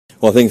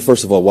Well, I think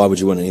first of all, why would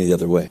you want it any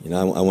other way? You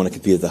know, I want to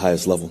compete at the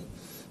highest level.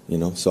 You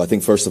know, so I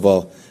think first of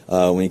all,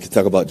 when you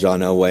talk about John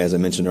Elway, as I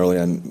mentioned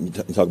earlier, you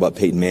talk about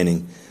Peyton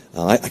Manning.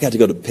 I got to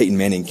go to Peyton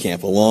Manning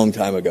camp a long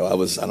time ago. I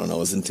was in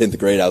 10th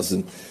grade. I was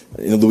in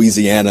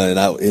Louisiana,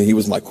 and he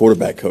was my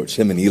quarterback coach,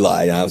 him and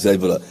Eli. And I was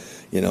able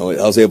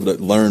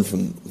to learn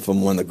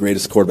from one of the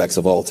greatest quarterbacks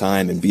of all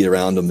time and be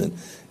around him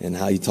and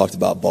how he talked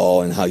about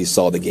ball and how he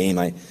saw the game.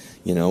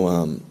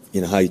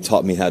 How he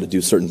taught me how to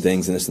do certain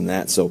things and this and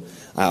that. So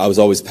I was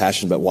always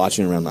passionate about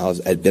watching around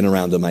him. I'd been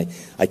around him. I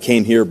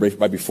came here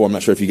right before. I'm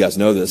not sure if you guys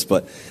know this,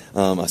 but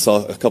I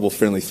saw a couple of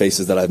friendly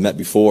faces that I've met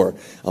before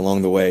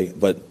along the way.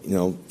 But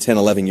 10,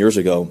 11 years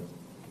ago,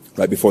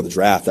 right before the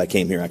draft, I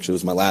came here. Actually, it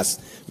was my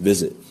last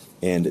visit,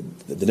 and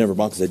the Denver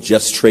Broncos had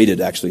just traded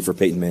actually for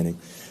Peyton Manning.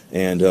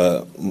 And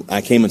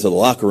I came into the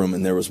locker room,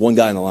 and there was one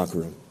guy in the locker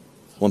room,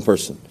 one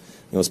person.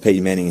 It was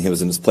Peyton Manning, and he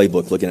was in his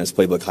playbook, looking at his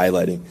playbook,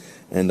 highlighting.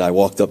 And I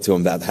walked up to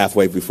him about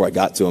halfway before I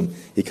got to him.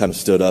 He kind of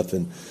stood up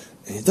and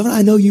don't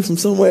I know you from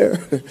somewhere?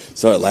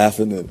 Started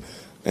laughing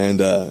and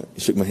he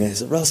shook my hand. He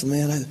said, Russell,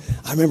 man,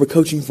 I remember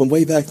coaching from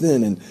way back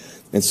then.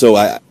 And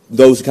so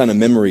those kind of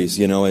memories,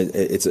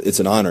 it's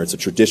an honor, it's a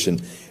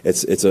tradition,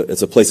 it's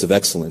a place of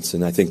excellence,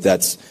 and I think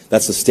that's the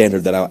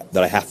standard that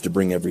I have to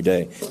bring every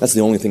day. That's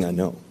the only thing I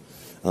know.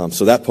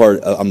 So that part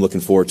I'm looking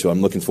forward to.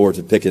 I'm looking forward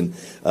to picking,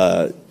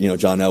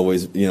 John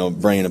Elway's,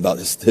 brain about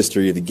his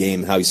history of the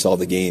game, how he saw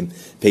the game.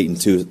 Peyton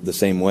too, the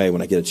same way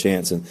when I get a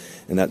chance, and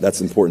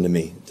that's important to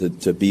me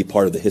to be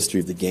part of the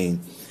history of the game.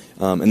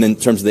 And then in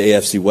terms of the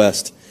AFC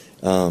West,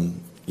 I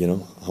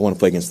want to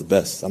play against the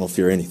best. I don't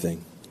fear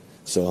anything,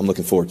 so I'm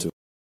looking forward to it.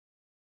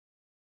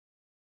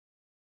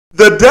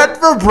 The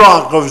Denver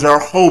Broncos are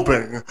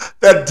hoping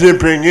that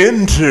dipping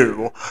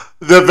into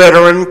the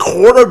veteran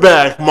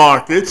quarterback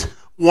market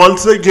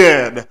once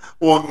again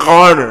will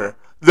garner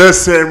the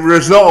same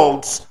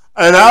results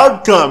and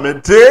outcome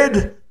it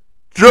did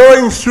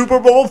during Super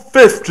Bowl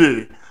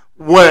 50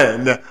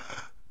 when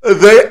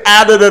they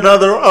added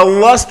another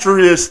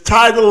illustrious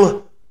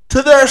title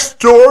to their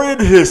storied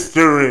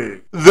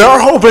history.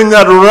 They're hoping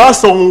that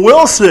Russell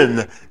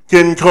Wilson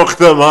can cook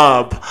them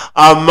up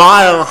a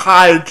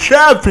mile-high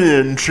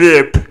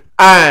championship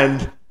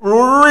and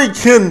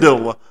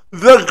rekindle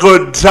the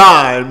good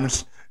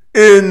times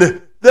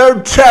in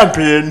their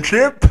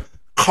championship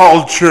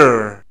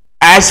culture.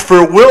 As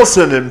for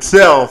Wilson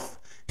himself,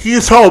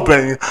 he's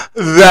hoping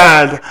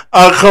that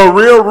a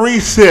career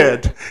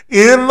reset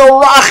in the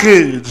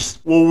Rockies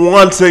will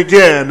once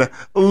again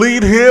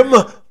lead him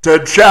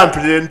to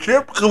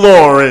championship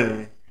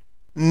glory.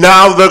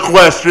 Now the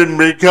question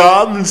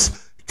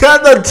becomes,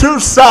 can the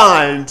two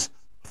sides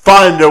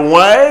find a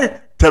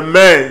way to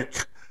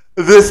make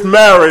this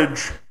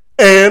marriage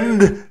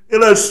end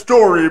in a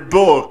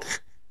storybook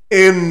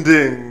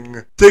ending?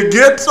 To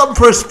get some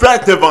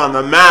perspective on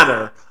the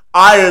matter,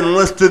 I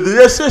enlisted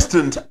the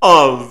assistance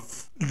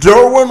of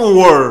Derwin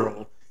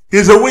Worrell.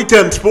 He's a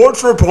weekend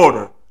sports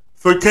reporter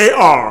for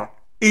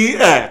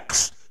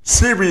KREX,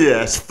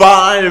 CBS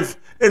 5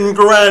 in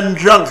Grand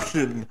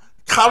Junction,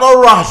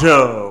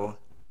 Colorado.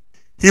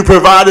 He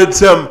provided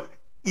some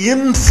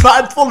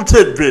insightful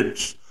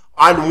tidbits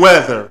on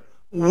whether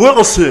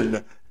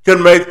Wilson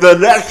can make the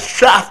next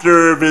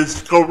chapter of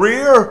his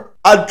career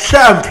a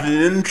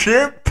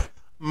championship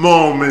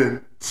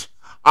moment.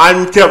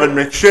 I'm Kevin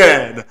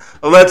McShane.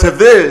 Let's have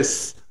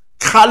this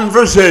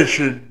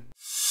conversation.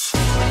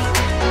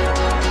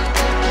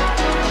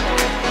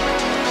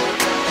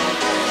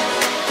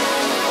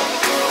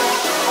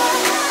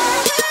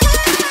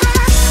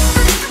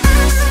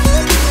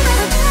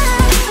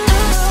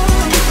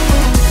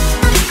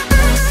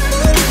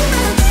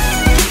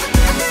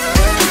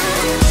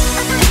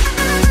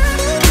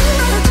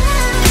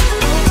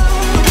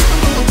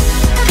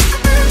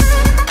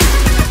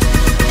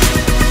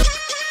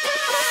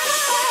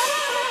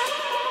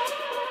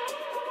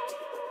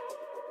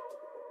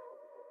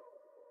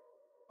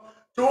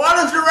 So why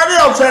don't you ready?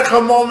 I'll take a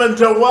moment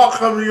to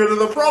welcome you to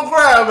the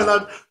program, and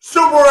I'm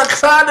super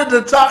excited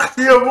to talk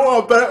to you more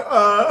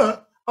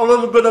about a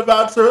little bit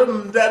about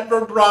certain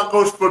Denver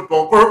Broncos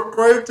football.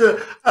 Great to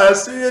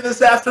see you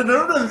this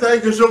afternoon, and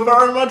thank you so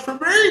very much for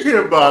being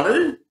here,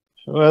 buddy.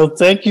 Well,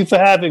 thank you for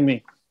having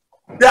me.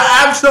 Yeah,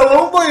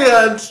 absolutely,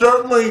 and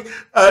certainly,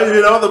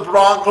 the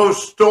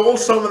Broncos stole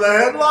some of the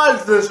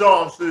headlines this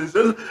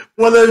offseason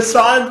when they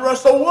signed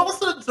Russell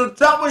Wilson. So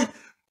tell me,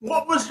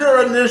 what was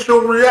your initial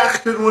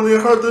reaction when you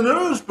heard the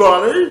news,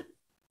 buddy?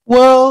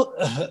 Well,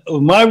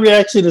 my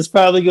reaction is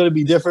probably going to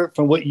be different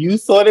from what you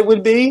thought it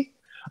would be,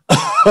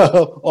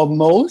 or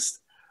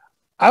most.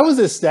 I was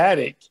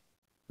ecstatic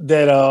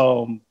that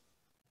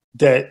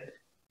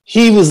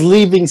he was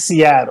leaving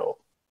Seattle.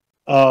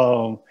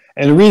 And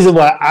the reason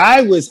why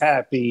I was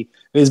happy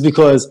is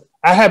because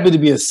I happen to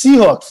be a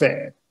Seahawks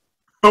fan.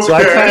 Okay. So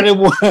I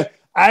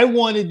had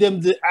wanted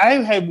them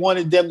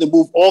to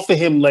move off of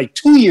him like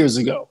 2 years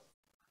ago.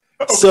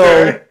 Okay.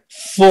 So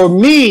for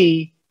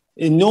me,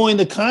 in knowing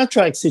the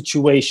contract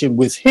situation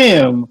with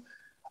him,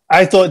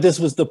 I thought this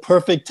was the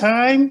perfect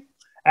time.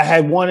 I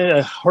had wanted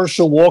a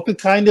Herschel Walker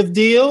kind of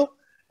deal.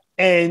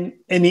 And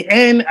in the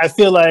end, I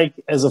feel like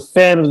as a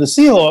fan of the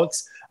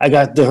Seahawks, I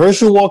got the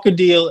Herschel Walker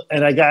deal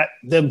and I got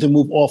them to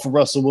move off of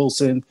Russell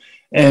Wilson.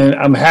 And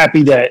I'm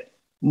happy that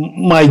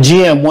my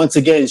GM once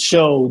again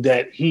showed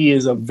that he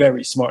is a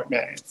very smart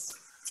man.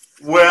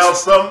 Well,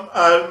 some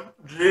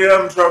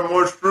GMs are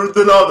more shrewd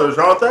than others,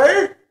 aren't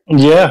they?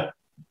 Yeah.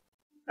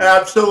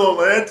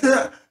 Absolutely. And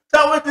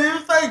tell me, do you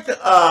think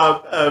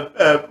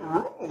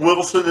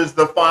Wilson is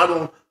the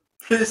final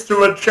piece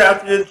to a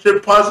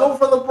championship puzzle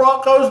for the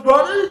Broncos,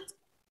 buddy?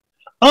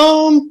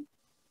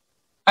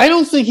 I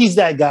don't think he's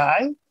that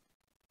guy,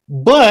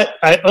 but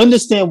I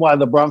understand why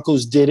the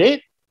Broncos did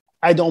it.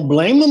 I don't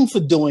blame them for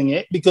doing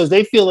it because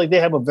they feel like they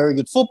have a very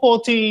good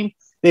football team.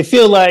 They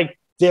feel like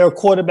they're a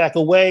quarterback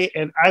away.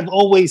 And I've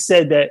always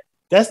said that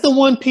that's the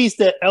one piece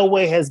that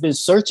Elway has been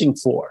searching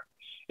for.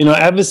 You know,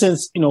 ever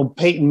since,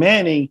 Peyton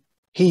Manning,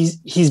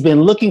 he's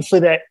been looking for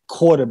that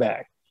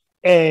quarterback.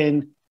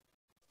 And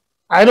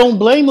I don't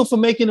blame him for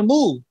making a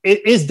move.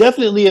 It is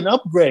definitely an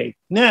upgrade.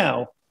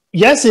 Now,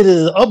 yes, it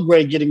is an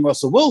upgrade getting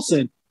Russell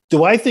Wilson.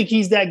 Do I think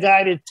he's that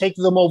guy to take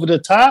them over the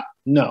top?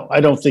 No,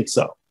 I don't think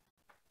so.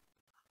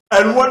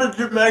 And what did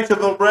you make of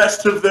the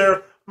rest of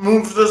their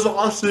moves this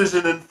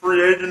offseason in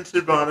free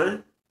agency,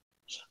 buddy?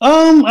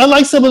 I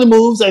like some of the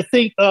moves. I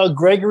think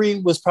Gregory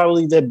was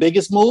probably their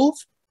biggest move.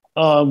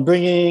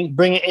 Bringing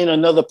in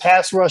another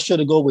pass rusher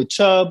to go with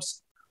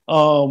Chubbs.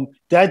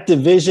 That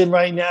division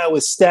right now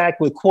is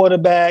stacked with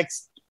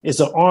quarterbacks. It's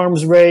an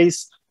arms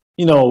race.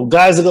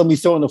 Guys are going to be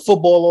throwing the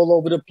football all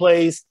over the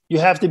place. You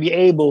have to be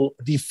able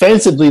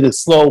defensively to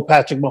slow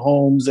Patrick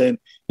Mahomes and,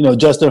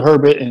 Justin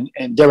Herbert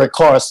and Derek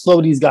Carr,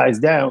 slow these guys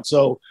down.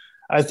 So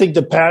I think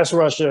the pass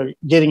rusher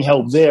getting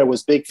help there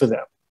was big for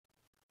them.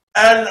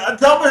 And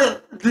tell me,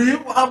 do you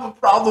have a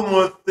problem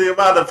with the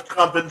amount of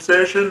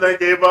compensation they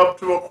gave up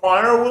to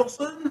acquire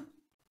Wilson?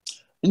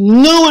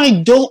 No,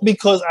 I don't,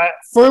 because I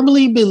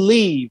firmly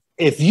believe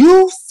if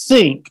you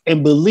think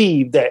and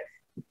believe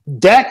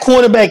that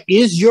quarterback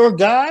is your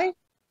guy,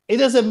 it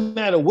doesn't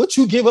matter what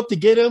you give up to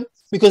get him,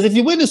 because if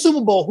you win the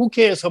Super Bowl, who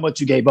cares how much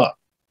you gave up?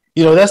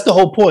 That's the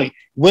whole point,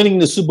 winning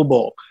the Super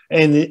Bowl.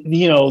 And,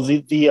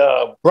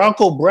 the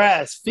Bronco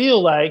brass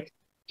feel like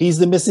he's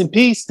the missing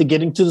piece to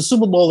getting to the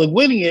Super Bowl and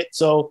winning it.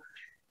 So,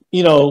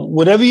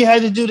 whatever you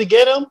had to do to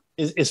get him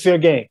is fair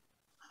game.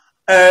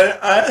 And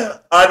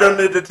I don't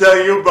need to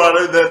tell you,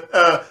 buddy,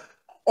 that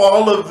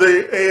all of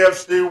the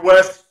AFC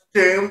West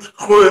games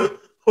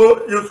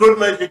you could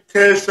make a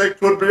case they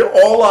could be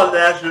all on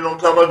national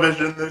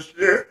television this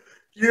year.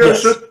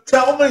 Yes. So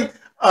tell me,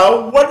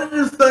 what did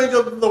you think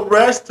of the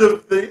rest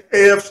of the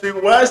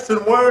AFC West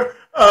and where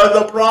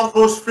the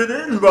Broncos fit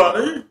in,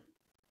 buddy?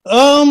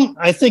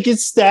 I think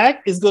it's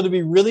stacked. It's going to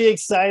be really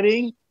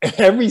exciting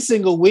every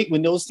single week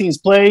when those teams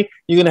play.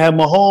 You're going to have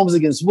Mahomes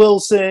against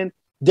Wilson.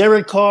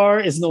 Derek Carr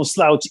is no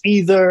slouch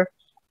either.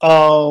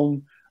 Where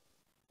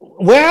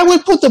I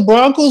would put the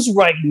Broncos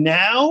right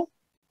now,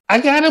 I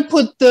got to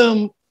put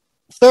them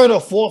third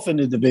or fourth in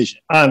the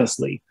division,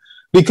 honestly,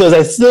 because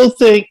I still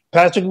think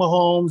Patrick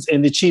Mahomes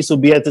and the Chiefs will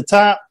be at the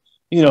top.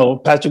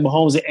 Patrick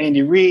Mahomes and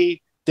Andy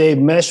Reid, they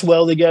mesh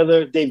well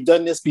together. They've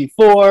done this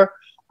before.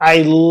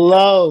 I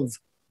love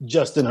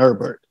Justin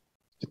Herbert,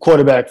 the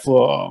quarterback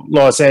for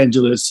Los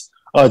Angeles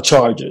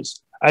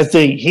Chargers. I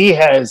think he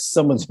has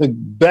some of the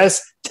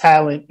best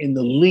talent in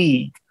the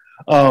league.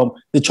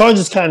 The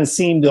Chargers kind of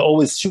seem to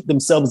always shoot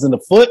themselves in the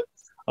foot.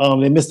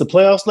 They missed the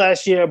playoffs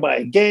last year by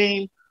a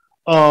game.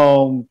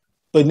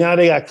 But now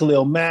they got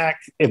Khalil Mack.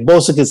 If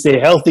Bosa can stay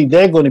healthy,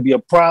 they're going to be a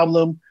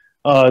problem.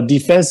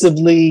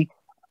 Defensively,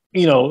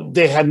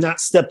 they have not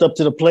stepped up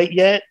to the plate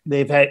yet.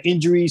 They've had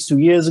injuries 2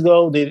 years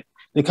ago. They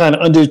kind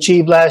of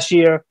underachieved last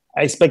year.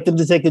 I expect them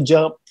to take a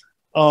jump.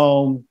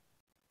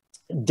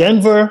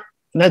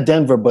 Not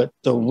Denver, but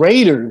the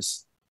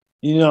Raiders,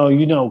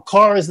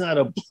 Carr is not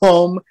a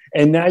bum,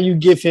 and now you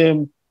give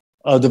him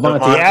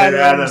Devontae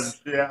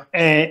Adams. Yeah.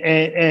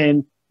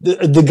 And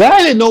the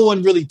guy that no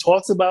one really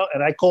talks about,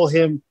 and I call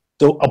him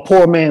a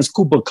poor man's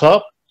Cooper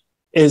Kupp,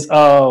 is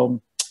the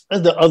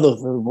other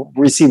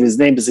receiver. His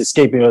name is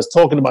escaping me. I was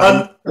talking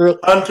about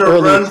Hunter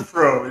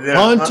Renfrow. Yeah.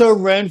 Hunter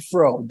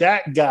Renfrow,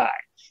 that guy.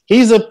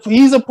 He's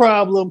a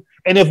problem.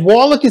 And if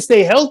Waller can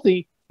stay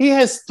healthy, he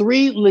has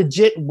 3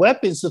 legit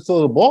weapons to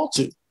throw the ball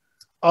to.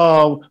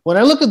 When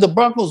I look at the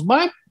Broncos,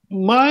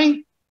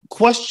 my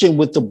question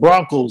with the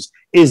Broncos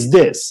is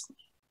this.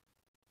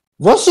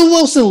 Russell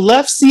Wilson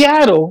left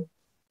Seattle,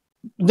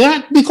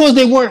 not because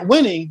they weren't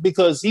winning,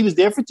 because he was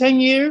there for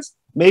 10 years.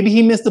 Maybe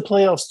he missed the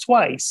playoffs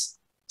twice.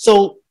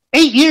 So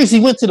 8 years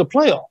he went to the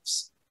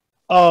playoffs.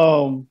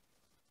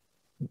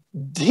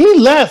 He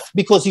left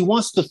because he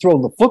wants to throw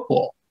the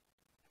football.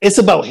 It's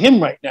about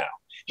him right now.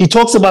 He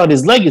talks about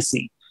his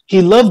legacy.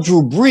 He loved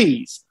Drew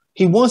Brees.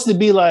 He wants to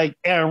be like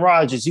Aaron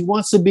Rodgers. He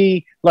wants to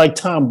be like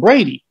Tom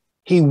Brady.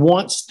 He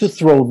wants to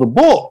throw the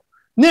ball.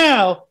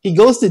 Now he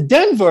goes to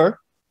Denver.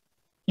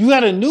 You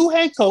got a new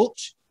head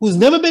coach who's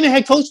never been a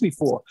head coach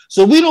before.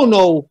 So we don't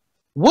know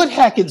what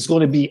Hackett's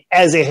going to be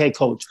as a head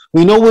coach.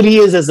 We know what he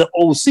is as an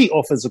OC,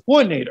 offensive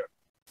coordinator.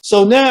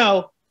 So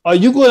now, are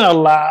you going to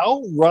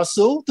allow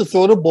Russell to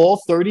throw the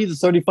ball 30 to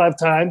 35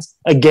 times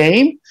a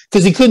game?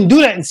 Because he couldn't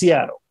do that in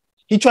Seattle.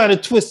 He tried to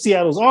twist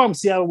Seattle's arm.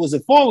 Seattle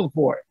wasn't falling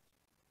for it.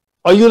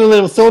 Are you going to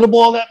let him throw the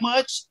ball that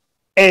much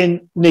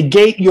and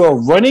negate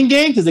your running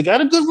game? Because they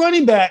got a good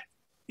running back,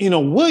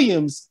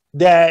 Williams,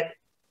 that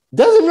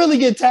doesn't really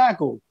get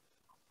tackled.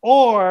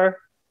 Or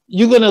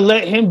you're going to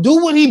let him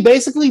do what he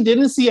basically did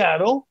in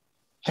Seattle,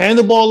 hand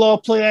the ball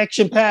off, play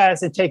action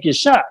pass, and take his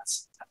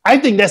shots. I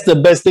think that's the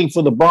best thing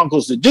for the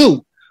Broncos to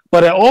do.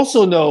 But I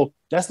also know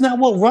that's not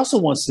what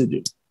Russell wants to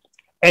do.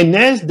 And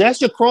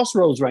that's your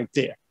crossroads right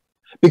there.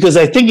 Because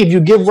I think if you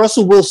give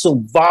Russell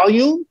Wilson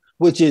volume,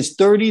 which is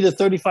 30 to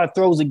 35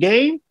 throws a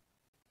game,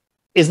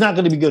 it's not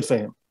going to be good for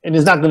him. And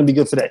it's not going to be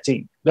good for that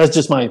team. That's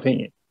just my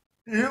opinion.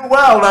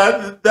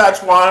 Well,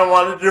 that's why I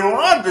wanted you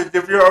on to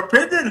give your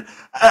opinion.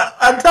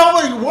 And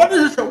tell me, what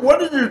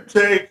did you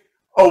take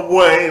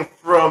away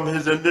from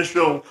his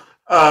initial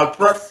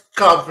press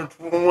conference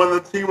when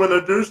the team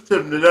introduced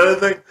him? Did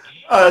anything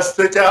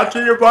stick out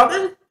to you,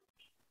 buddy?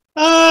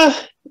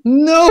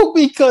 No,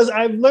 because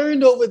I've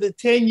learned over the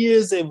 10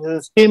 years of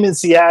him in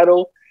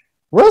Seattle,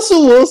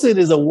 Russell Wilson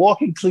is a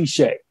walking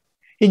cliche.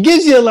 He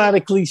gives you a lot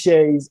of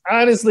cliches.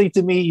 Honestly,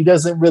 to me, he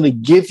doesn't really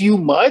give you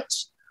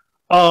much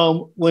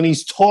when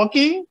he's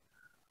talking.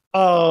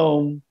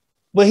 But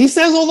he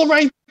says all the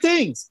right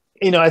things.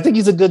 I think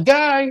he's a good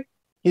guy.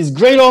 He's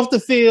great off the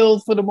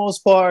field for the most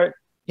part.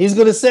 He's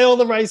going to say all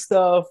the right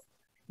stuff.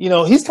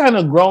 He's kind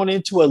of grown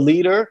into a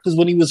leader because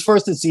when he was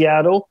first in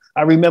Seattle,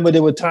 I remember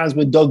there were times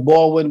when Doug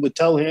Baldwin would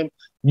tell him,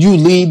 "You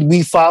lead,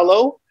 we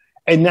follow."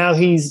 And now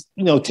he's,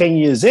 10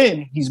 years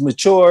in, he's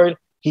matured.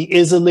 He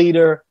is a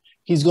leader.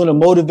 He's going to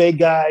motivate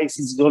guys.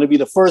 He's going to be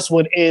the first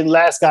one in,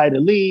 last guy to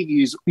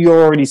leave.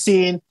 You're already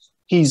seeing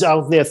he's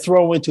out there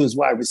throwing to his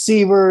wide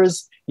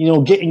receivers,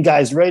 getting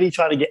guys ready,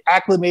 trying to get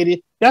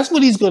acclimated. That's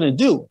what he's going to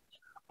do.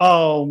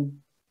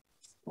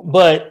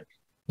 But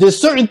there's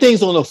certain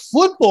things on the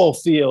football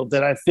field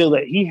that I feel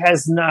that he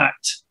has not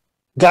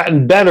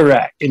gotten better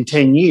at in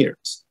 10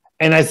 years.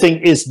 And I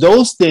think it's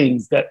those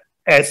things that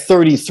at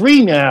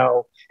 33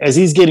 now, as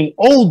he's getting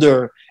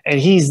older and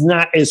he's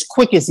not as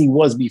quick as he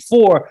was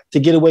before to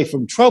get away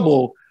from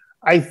trouble,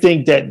 I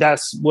think that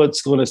that's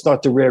what's going to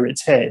start to rear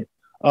its head.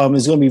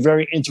 It's going to be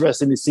very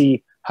interesting to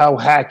see how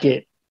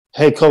Hackett,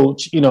 head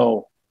coach,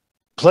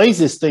 plays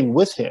this thing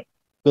with him.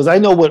 Because I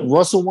know what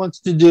Russell wants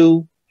to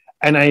do,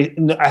 and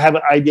I have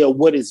an idea of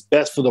what is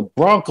best for the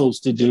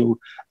Broncos to do,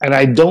 and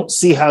I don't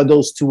see how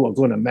those two are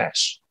going to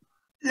mesh.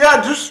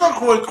 Yeah, just a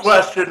quick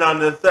question on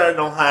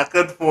Nathaniel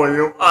Hackett for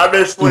you.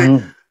 Obviously,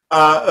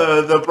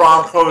 the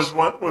Broncos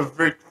went with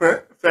Vic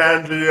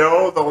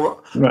Fangio,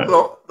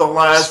 the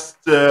last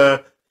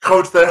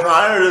coach they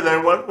hired, and they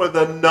went with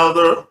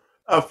another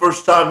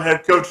first-time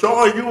head coach. So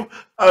are you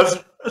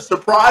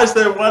surprised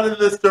they went in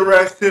this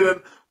direction?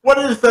 And what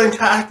do you think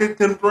Hackett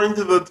can bring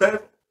to the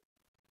table?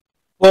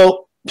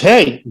 Well,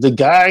 hey, the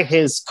guy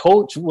has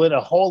coached with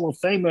a Hall of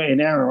Famer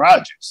in Aaron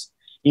Rodgers,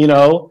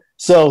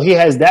 so he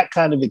has that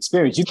kind of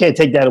experience. You can't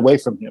take that away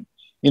from him.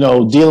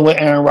 Dealing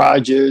with Aaron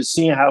Rodgers,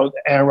 seeing how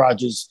Aaron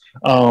Rodgers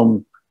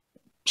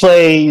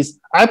plays.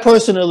 I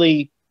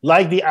personally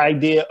like the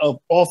idea of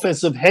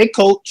offensive head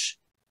coach,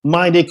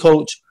 minded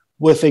coach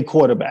with a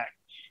quarterback.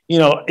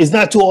 It's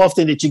not too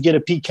often that you get a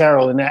Pete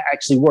Carroll and that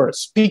actually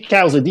works. Pete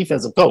Carroll's a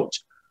defensive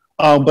coach.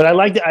 But I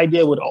like the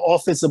idea with an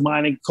offensive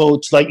minded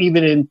coach, like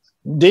even in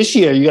this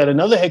year, you got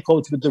another head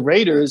coach with the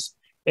Raiders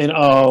and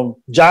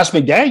Josh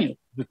McDaniel,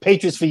 the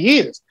Patriots for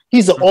years.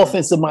 He's an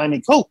offensive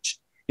minded coach.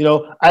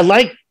 I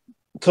like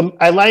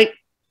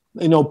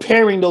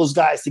pairing those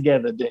guys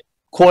together, the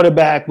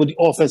quarterback with the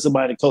offensive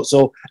minded coach.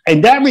 So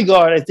in that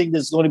regard, I think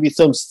there's going to be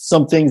some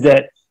things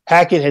that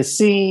Hackett has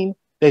seen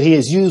that he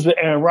has used with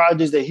Aaron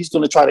Rodgers that he's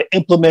going to try to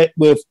implement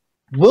with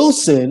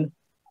Wilson.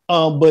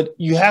 But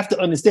you have to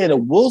understand that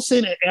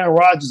Wilson and Aaron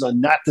Rodgers are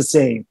not the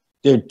same.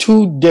 They're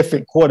two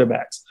different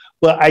quarterbacks.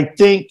 But I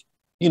think,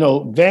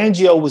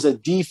 Fangio was a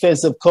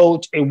defensive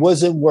coach. It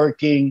wasn't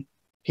working.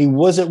 He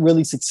wasn't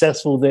really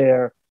successful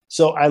there.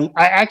 So I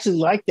actually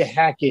like the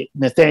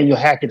Nathaniel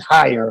Hackett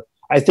hire.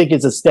 I think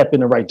it's a step in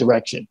the right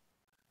direction.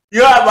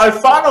 Yeah, my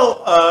final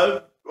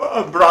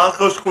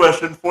Broncos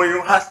question for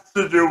you has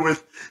to do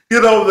with,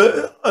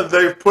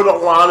 they've put a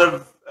lot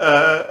of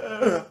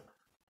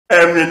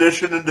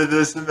ammunition into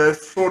this, and they've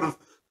sort of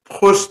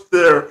pushed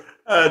their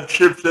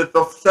chips at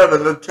the center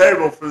of the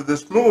table for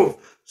this move.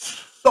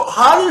 So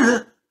how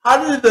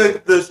do you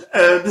think this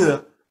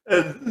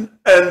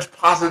ends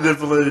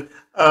positively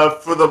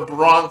for the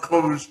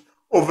Broncos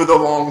over the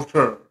long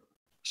term?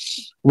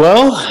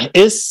 Well,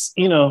 it's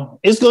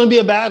going to be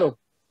a battle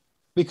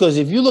because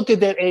if you look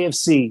at that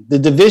AFC, the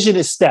division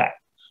is stacked.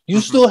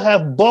 You still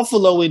have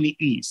Buffalo in the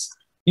East.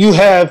 You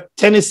have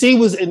Tennessee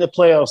was in the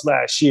playoffs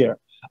last year.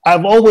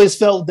 I've always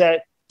felt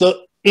that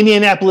the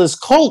Indianapolis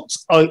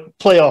Colts are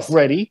playoff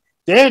ready.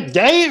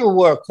 They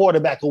were a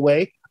quarterback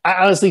away.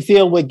 I honestly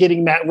feel with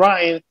getting Matt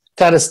Ryan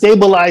kind of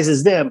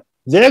stabilizes them.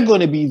 They're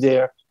going to be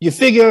there. You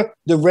figure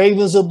the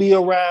Ravens will be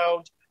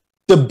around.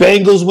 The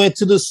Bengals went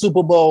to the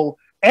Super Bowl.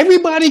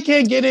 Everybody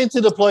can get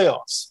into the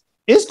playoffs.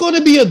 It's going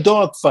to be a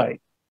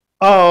dogfight.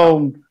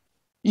 With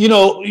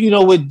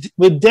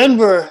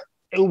Denver,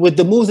 with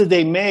the moves that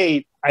they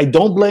made, I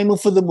don't blame them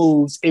for the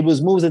moves. It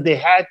was moves that they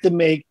had to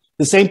make.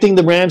 The same thing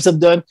the Rams have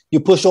done. You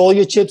push all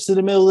your chips to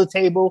the middle of the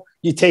table,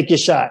 you take your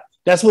shot.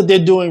 That's what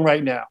they're doing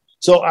right now.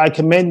 So I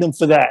commend them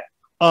for that.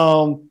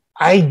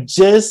 I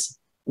just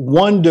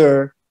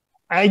wonder,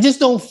 I just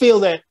don't feel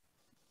that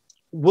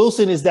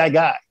Wilson is that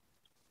guy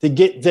to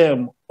get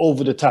them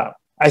over the top.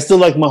 I still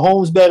like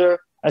Mahomes better.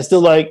 I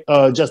still like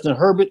Justin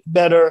Herbert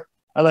better.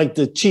 I like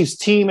the Chiefs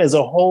team as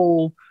a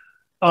whole.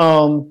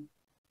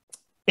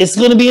 It's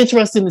going to be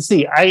interesting to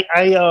see.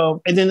 And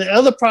then the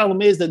other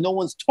problem is that no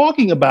one's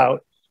talking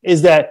about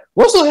is that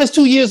Russell has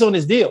 2 years on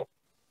his deal.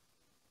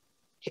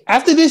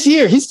 After this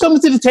year, he's coming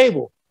to the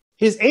table.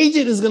 His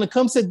agent is going to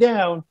come sit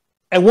down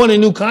and want a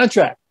new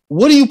contract.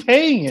 What are you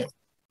paying him?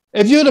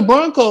 If you're the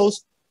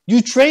Broncos,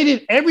 you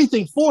traded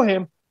everything for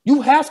him.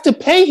 You have to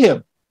pay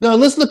him. Now,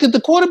 let's look at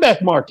the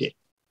quarterback market.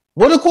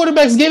 What are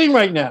quarterbacks getting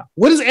right now?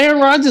 What is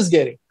Aaron Rodgers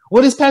getting?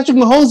 What is Patrick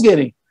Mahomes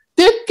getting?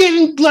 They're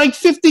getting like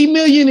 $50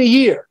 million a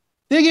year.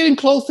 They're getting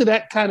close to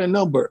that kind of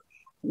number.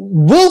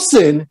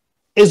 Wilson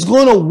is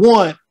going to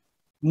want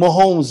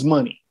Mahomes'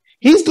 money.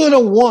 He's going to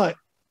want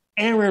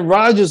Aaron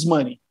Rodgers'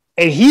 money.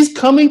 And he's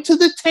coming to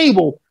the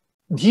table.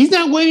 He's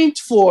not waiting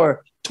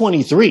for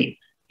 23.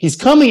 He's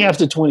coming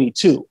after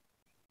 22.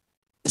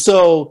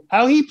 So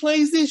how he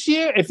plays this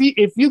year,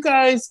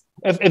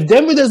 if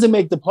Denver doesn't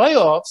make the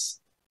playoffs,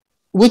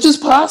 which is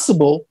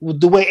possible with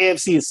the way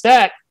AFC is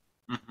stacked,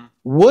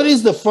 what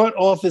is the front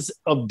office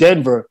of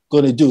Denver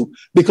going to do?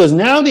 Because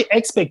now the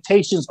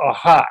expectations are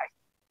high.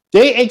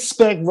 They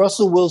expect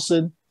Russell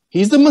Wilson,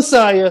 he's the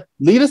Messiah,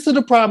 lead us to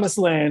the promised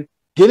land,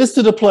 get us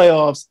to the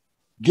playoffs,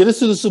 get us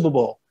to the Super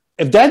Bowl.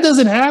 If that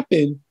doesn't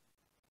happen,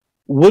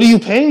 what are you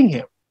paying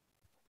him?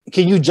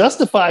 Can you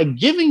justify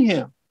giving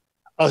him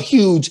a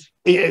huge,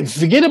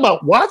 forget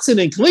about Watson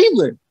in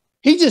Cleveland.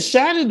 He just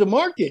shattered the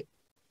market,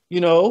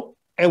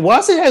 and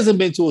Watson hasn't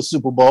been to a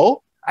Super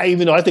Bowl.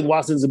 Even though I think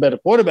Watson's a better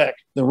quarterback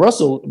than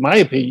Russell, in my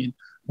opinion.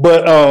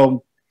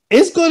 But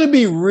it's going to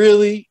be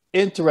really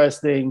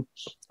interesting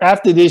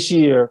after this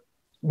year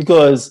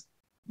because,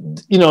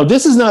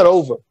 this is not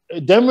over.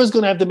 Denver's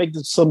going to have to make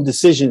some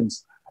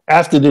decisions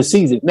after this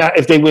season. Now,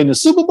 if they win the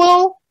Super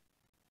Bowl,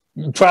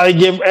 you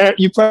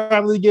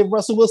probably give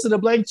Russell Wilson a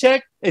blank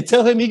check and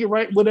tell him he can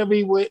write whatever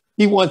he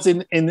wants in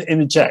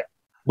the check.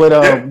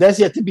 But that's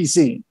yet to be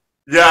seen.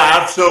 Yeah,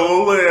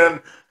 absolutely.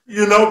 And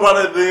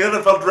but the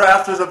NFL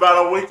draft is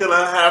about a week and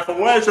a half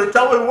away. So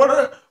tell me,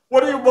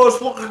 what are you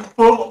most looking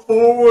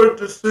forward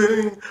to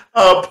seeing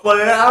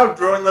play out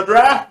during the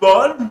draft,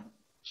 bud?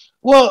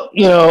 Well,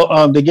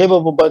 they gave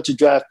up a bunch of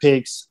draft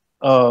picks.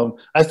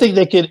 I think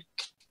they could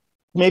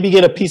maybe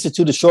get a piece or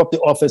two to shore up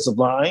the offensive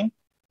line.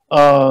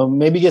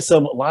 Maybe get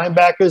some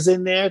linebackers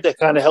in there that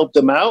kind of help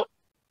them out.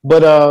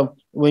 But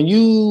when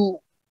you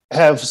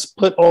have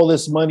put all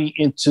this money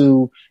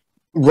into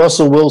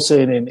Russell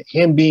Wilson and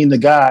him being the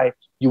guy,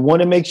 you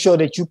want to make sure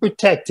that you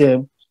protect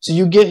him. So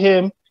you get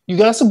him, you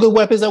got some good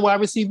weapons at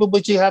wide receiver,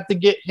 but you have to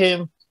get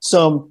him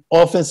some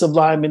offensive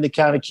linemen to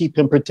kind of keep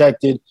him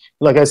protected.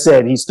 Like I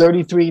said, he's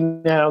 33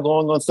 now,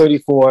 going on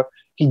 34.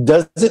 He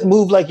doesn't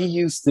move like he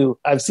used to.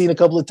 I've seen a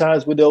couple of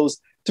times where those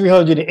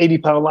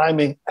 380-pound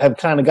linemen have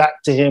kind of got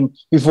to him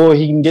before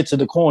he can get to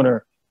the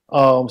corner.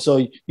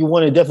 So you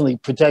want to definitely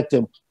protect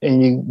him,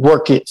 and you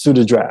work it through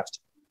the draft.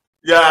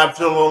 Yeah,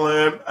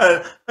 absolutely.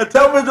 And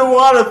tell me,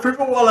 Derwin, if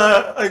people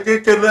want to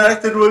get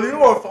connected with you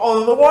or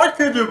follow the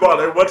market,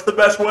 buddy, what's the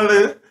best way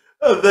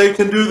they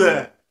can do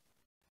that?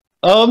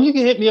 You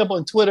can hit me up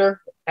on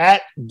Twitter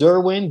at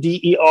Derwin,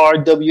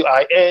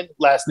 Derwin,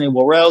 last name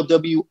Worrell,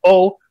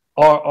 Worrell.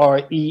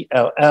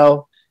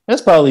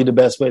 That's probably the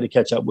best way to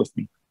catch up with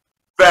me.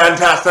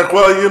 Fantastic.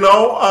 Well,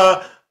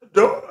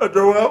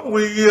 Derwin,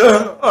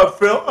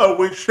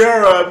 we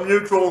share a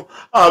mutual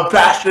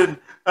passion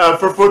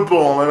for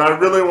football, and I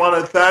really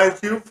want to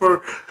thank you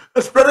for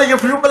spending a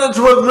few minutes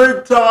with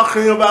me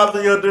talking about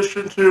the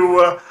addition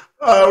to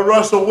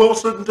Russell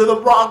Wilson to the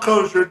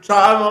Broncos. Your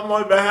time on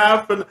my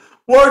behalf and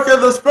work in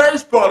the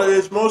space, buddy,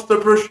 is most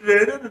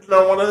appreciated, and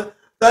I want to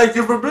thank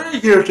you for being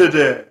here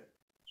today.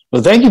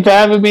 Well, thank you for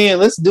having me, and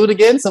let's do it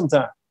again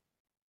sometime.